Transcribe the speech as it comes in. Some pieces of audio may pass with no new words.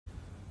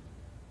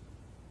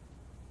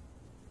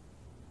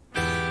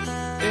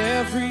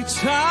Every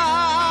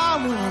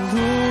time when I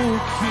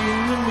look in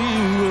the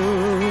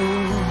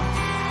mirror,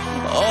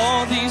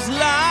 all these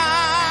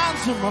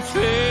lines on my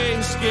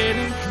face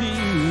getting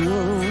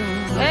clearer.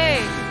 Hey,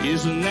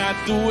 isn't that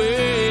the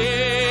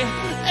way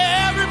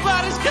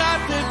everybody's got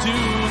their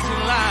dues in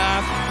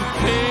life to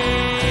pay?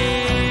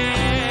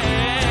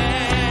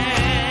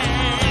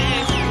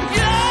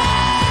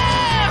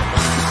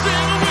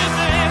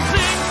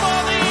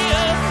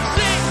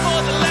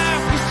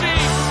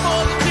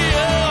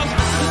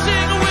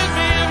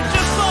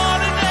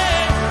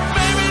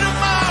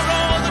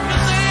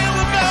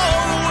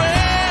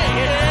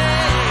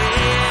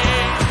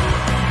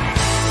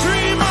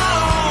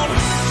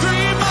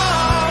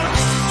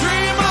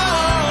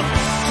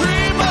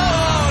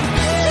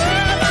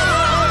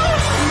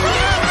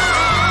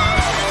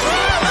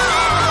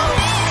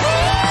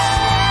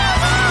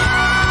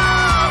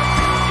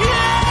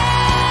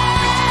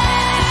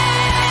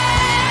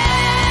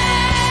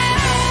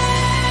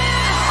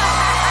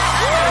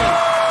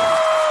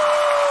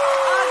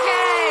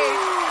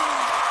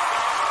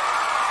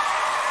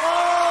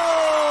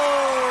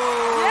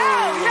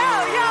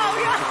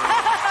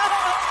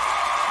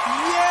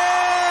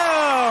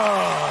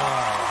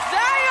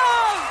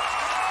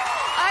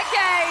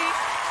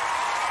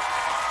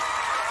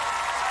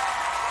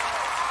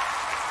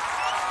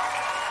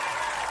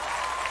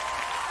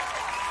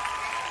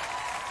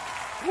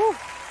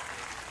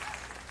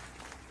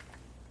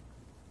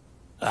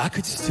 I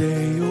could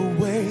stay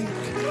awake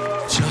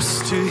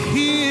just to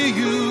hear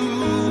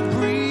you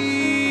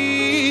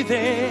breathing.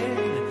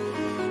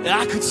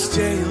 I could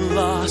stay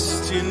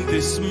lost in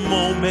this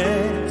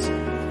moment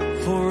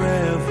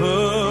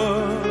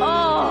forever.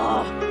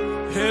 Oh.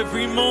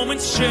 Every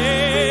moment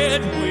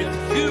shared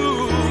with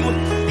you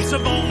is a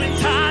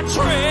moment I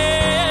treasure.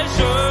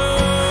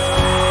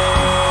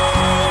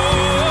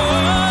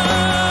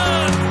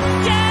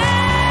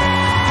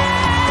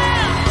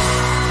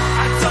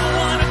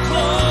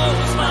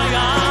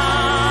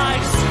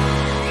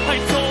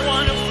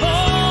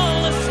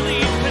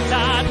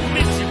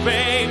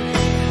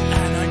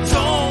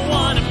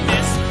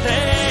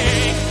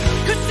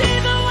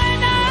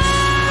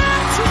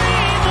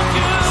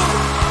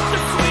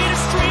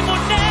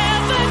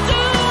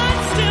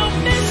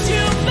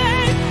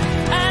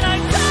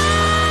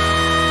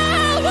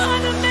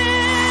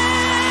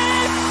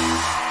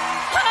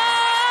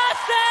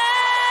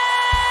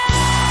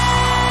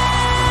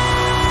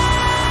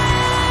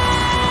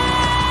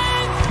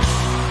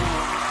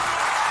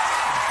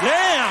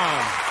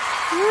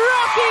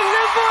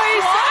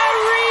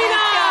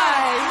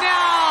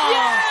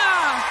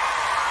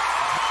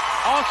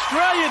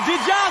 Australia,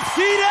 did y'all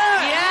see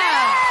that?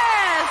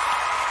 Yes!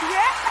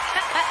 Yes!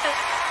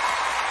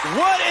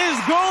 What is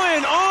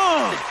going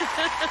on?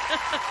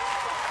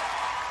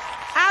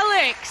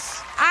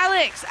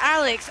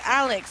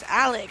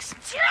 Alex.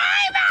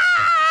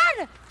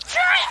 Dreaming!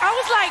 I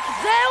was like,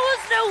 there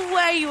was no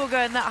way you were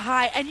going that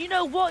high. And you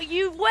know what?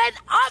 You went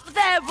up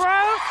there,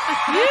 bro.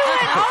 You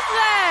went up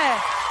there.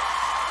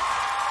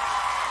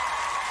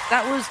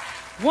 That was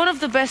one of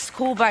the best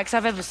callbacks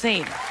I've ever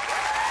seen.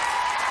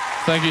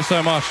 Thank you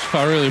so much.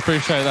 I really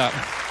appreciate that.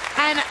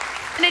 And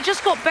it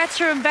just got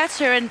better and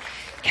better. And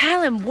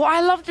Callum, what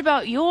I loved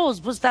about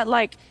yours was that,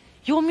 like,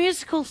 your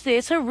musical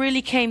theatre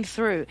really came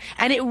through.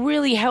 And it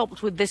really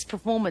helped with this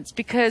performance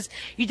because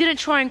you didn't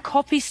try and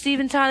copy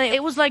Steven Tyler.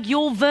 It was like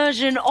your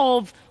version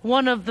of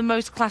one of the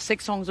most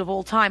classic songs of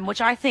all time,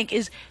 which I think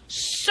is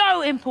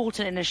so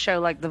important in a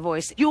show like The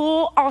Voice.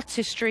 Your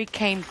artistry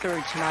came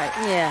through tonight.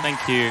 Yeah.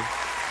 Thank you.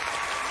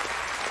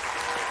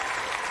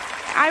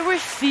 I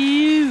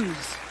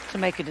refuse to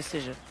make a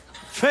decision.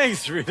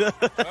 Thanks, Rita.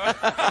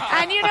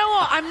 And you know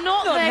what? I'm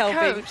not their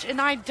coach,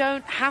 and I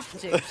don't have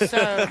to. So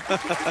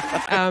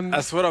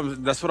that's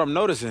what I'm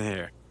noticing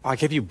here. I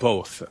give you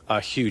both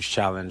a huge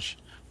challenge,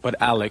 but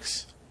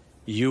Alex,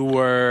 you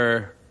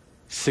were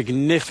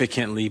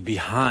significantly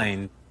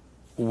behind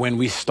when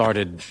we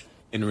started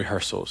in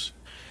rehearsals,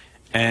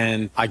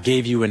 and I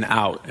gave you an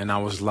out, and I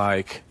was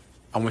like,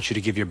 I want you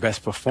to give your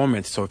best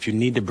performance. So if you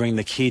need to bring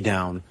the key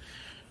down,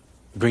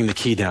 bring the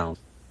key down.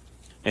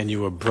 And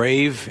you were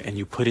brave, and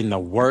you put in the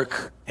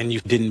work, and you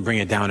didn't bring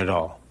it down at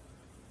all.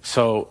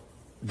 So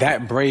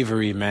that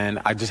bravery,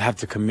 man, I just have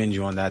to commend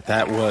you on that.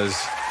 That was...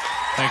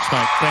 Thanks,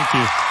 Mike. Thank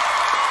you.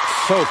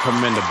 So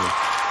commendable.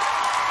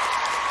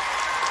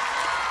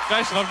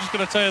 Jason, I'm just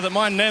going to tell you that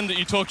my Nen that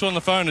you talked to on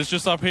the phone is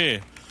just up here.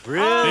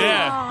 Really?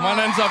 Yeah, my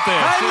Nen's up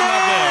there. Hey, Sitting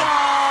up there.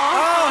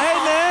 Oh, hey,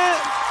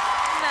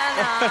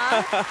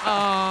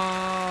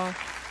 Nen.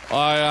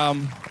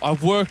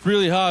 I've worked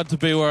really hard to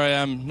be where I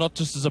am, not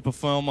just as a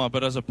performer,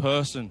 but as a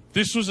person.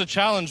 This was a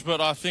challenge,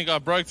 but I think I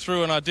broke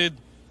through and I did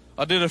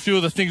a few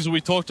of the things that we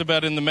talked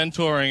about in the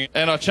mentoring,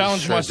 and I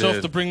challenged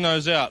myself to bring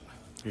those out.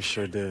 You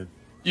sure did.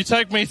 You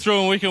take me through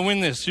and we can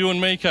win this, you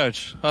and me,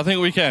 Coach. I think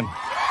we can.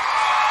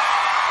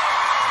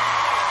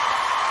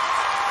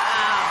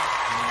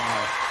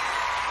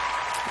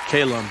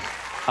 Callum,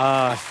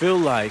 I feel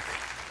like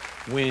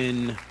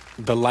when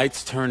the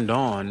lights turned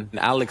on and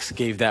Alex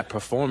gave that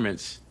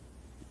performance,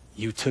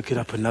 you took it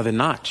up another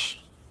notch.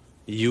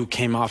 You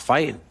came out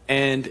fighting.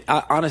 And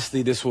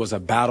honestly, this was a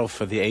battle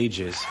for the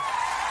ages.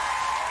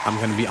 I'm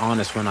going to be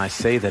honest when I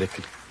say that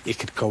it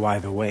could go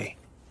either way.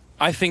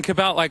 I think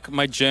about like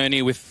my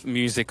journey with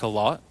music a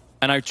lot,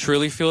 and I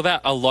truly feel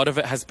that a lot of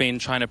it has been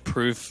trying to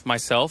prove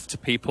myself to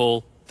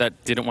people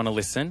that didn't want to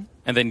listen.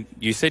 And then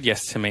you said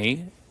yes to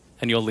me,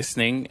 and you're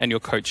listening and you're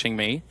coaching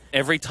me.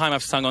 Every time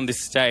I've sung on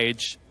this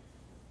stage,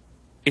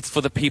 it's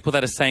for the people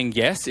that are saying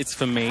yes, it's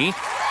for me.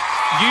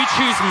 You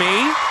choose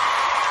me.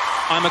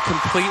 I'm a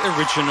complete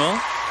original.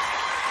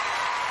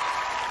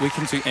 We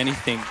can do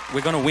anything.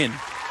 We're going to win.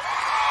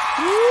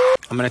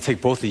 I'm going to take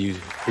both of you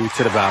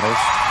to the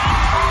battles.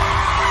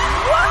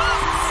 What?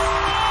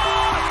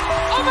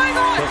 Oh my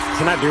God!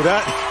 Can I do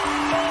that?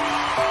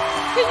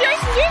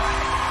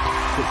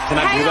 Can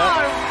I do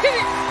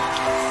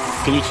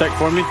that? Can you check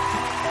for me?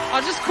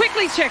 I'll just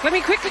quickly check. Let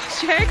me quickly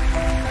check.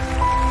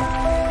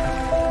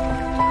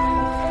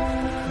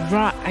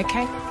 Right,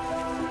 okay.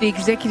 The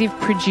executive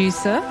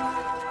producer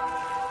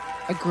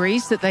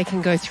agrees that they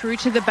can go through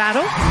to the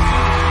battle.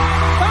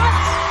 But,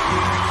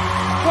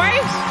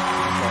 wait.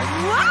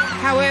 What?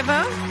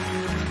 However,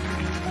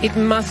 it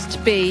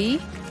must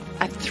be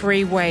a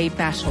three-way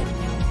battle.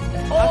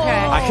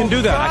 Okay. I can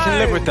do that. I can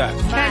live with that.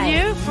 Can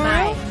you? For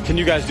real? Can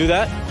you guys do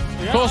that?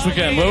 Of course we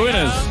can. We're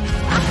winners.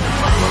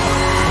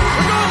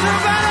 We're going to the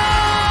battle!